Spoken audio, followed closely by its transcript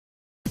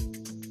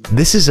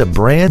This is a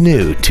brand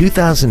new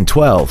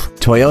 2012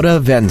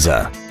 Toyota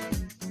Venza.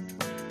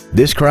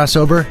 This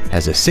crossover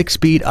has a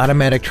 6-speed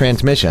automatic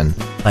transmission,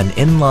 an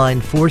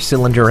inline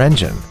 4-cylinder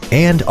engine,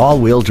 and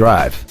all-wheel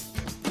drive.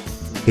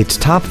 Its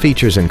top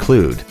features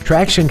include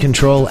traction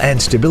control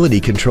and stability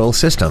control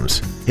systems,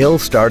 hill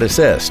start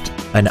assist,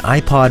 an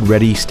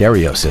iPod-ready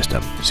stereo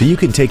system so you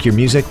can take your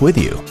music with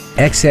you,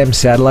 XM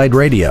satellite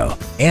radio,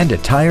 and a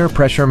tire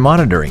pressure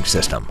monitoring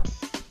system.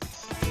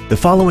 The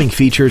following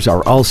features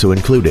are also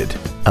included: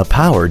 a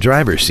power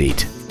driver's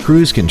seat,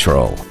 cruise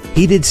control,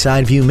 heated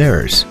side view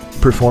mirrors,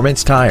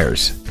 performance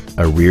tires,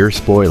 a rear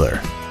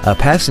spoiler, a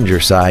passenger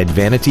side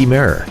vanity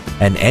mirror,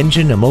 an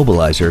engine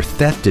immobilizer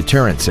theft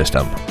deterrent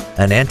system,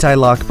 an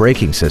anti-lock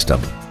braking system,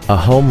 a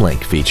home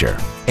link feature,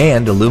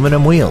 and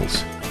aluminum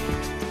wheels.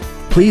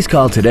 Please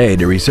call today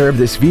to reserve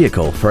this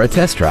vehicle for a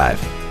test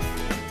drive.